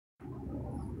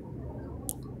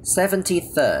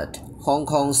73rd Hong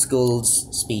Kong Schools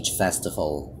Speech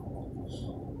Festival.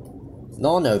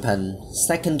 Non-open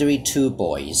Secondary 2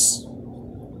 Boys.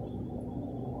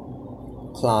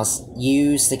 Class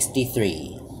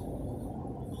U63.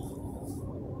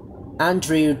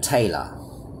 Andrew Taylor.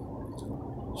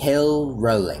 Hill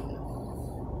rolling.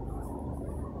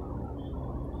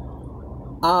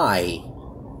 I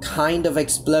kind of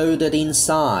exploded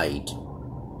inside,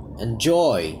 and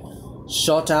joy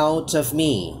shot out of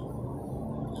me.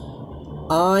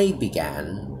 I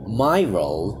began my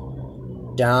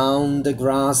roll down the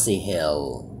grassy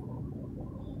hill.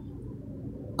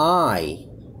 I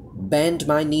bent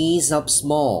my knees up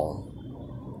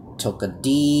small, took a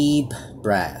deep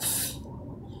breath,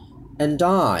 and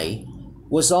I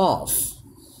was off.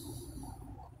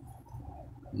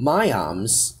 My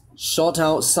arms shot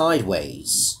out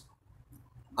sideways.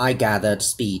 I gathered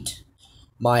speed,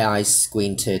 my eyes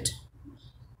squinted.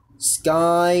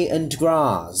 Sky and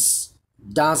grass,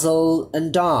 dazzle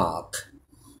and dark.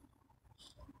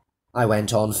 I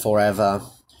went on forever.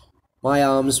 My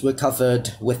arms were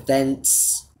covered with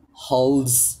dents,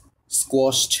 holes,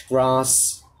 squashed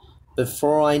grass.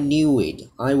 Before I knew it,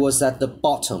 I was at the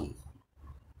bottom.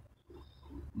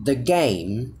 The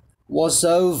game was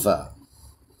over.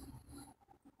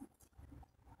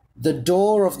 The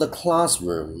door of the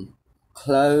classroom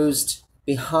closed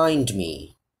behind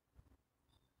me.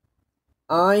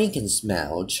 I can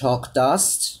smell chalk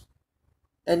dust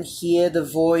and hear the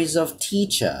voice of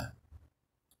teacher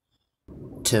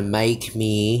to make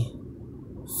me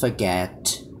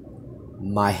forget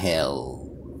my hill.